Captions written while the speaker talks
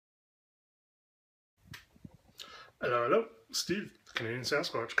Hello, hello, Steve, Canadian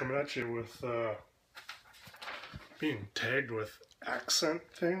Sasquatch, coming at you with being tagged with accent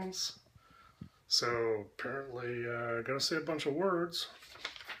things. So apparently, I gotta say a bunch of words.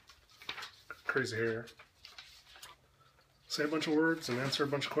 Crazy hair. Say a bunch of words and answer a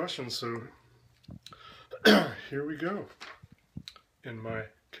bunch of questions. So here we go in my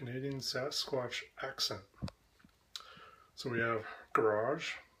Canadian Sasquatch accent. So we have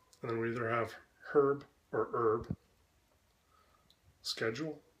garage, and then we either have herb or herb.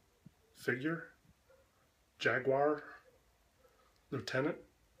 Schedule, figure, jaguar, lieutenant,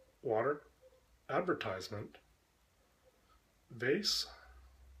 water, advertisement, vase,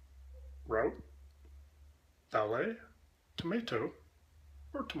 route, valet, tomato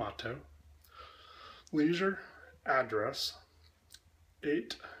or tomato, leisure, address,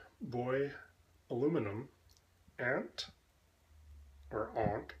 8, boy, aluminum, aunt or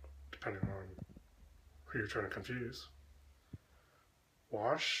aunt, depending on who you're trying to confuse.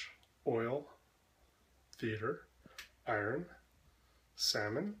 Wash, oil, theater, iron,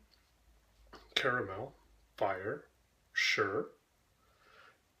 salmon, caramel, fire, sure,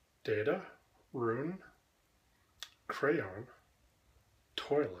 data, rune, crayon,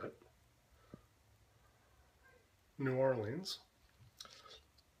 toilet, New Orleans,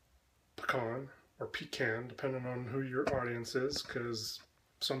 pecan or pecan, depending on who your audience is, because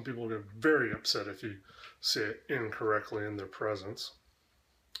some people get very upset if you say it incorrectly in their presence.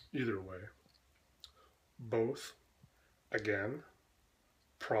 Either way. Both, again,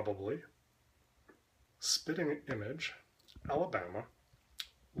 probably, spitting image, Alabama,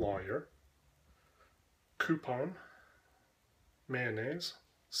 lawyer, coupon, mayonnaise,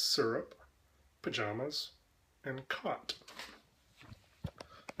 syrup, pajamas, and cot.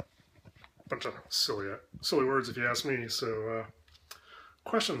 Bunch of silly words if you ask me. So,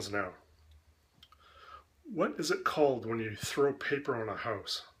 questions now. What is it called when you throw paper on a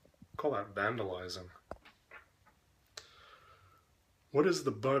house? Call that vandalizing. What is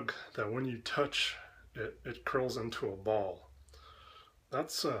the bug that when you touch it, it curls into a ball?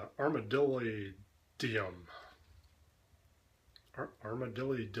 That's armadillidium.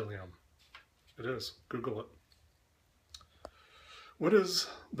 Armadillidium. It is. Google it. What is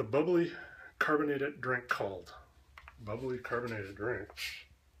the bubbly carbonated drink called? Bubbly carbonated drink.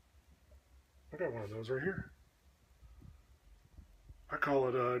 I got one of those right here. I call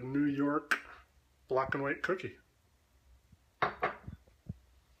it a New York black and white cookie. And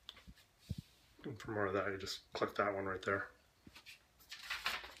for more of that, you just click that one right there.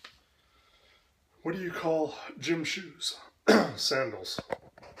 What do you call gym shoes? Sandals.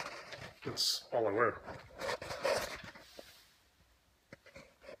 That's all I wear.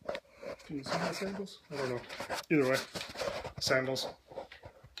 Can you see my sandals? I don't know. Either way, sandals.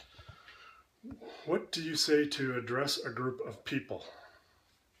 What do you say to address a group of people?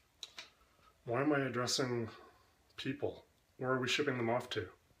 Why am I addressing people? Where are we shipping them off to?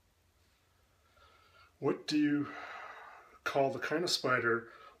 What do you call the kind of spider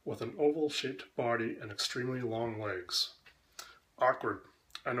with an oval-shaped body and extremely long legs? Awkward.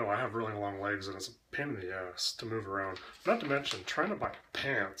 I know, I have really long legs and it's a pain in the ass to move around. Not to mention, trying to buy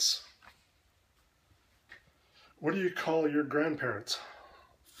pants. What do you call your grandparents?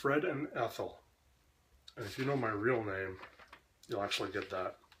 Fred and Ethel. And if you know my real name, you'll actually get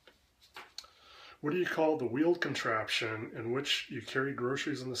that. What do you call the wheeled contraption in which you carry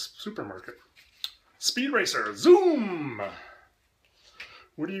groceries in the supermarket? Speed racer, zoom!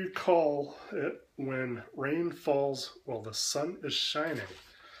 What do you call it when rain falls while the sun is shining?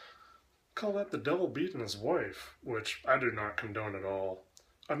 Call that the devil beating his wife, which I do not condone at all.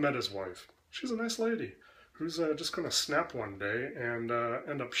 I've met his wife. She's a nice lady who's just going to snap one day and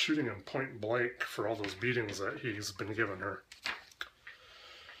end up shooting him point blank for all those beatings that he's been giving her.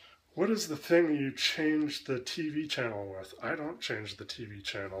 What is the thing you change the TV channel with? I don't change the TV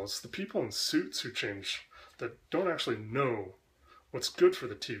channel. It's the people in suits who change, that don't actually know what's good for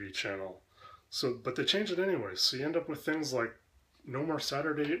the TV channel. But they change it anyway. So you end up with things like no more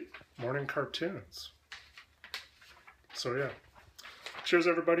Saturday morning cartoons. So yeah. Cheers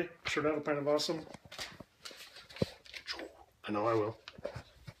everybody. Sure to have a pint of awesome. I know I will.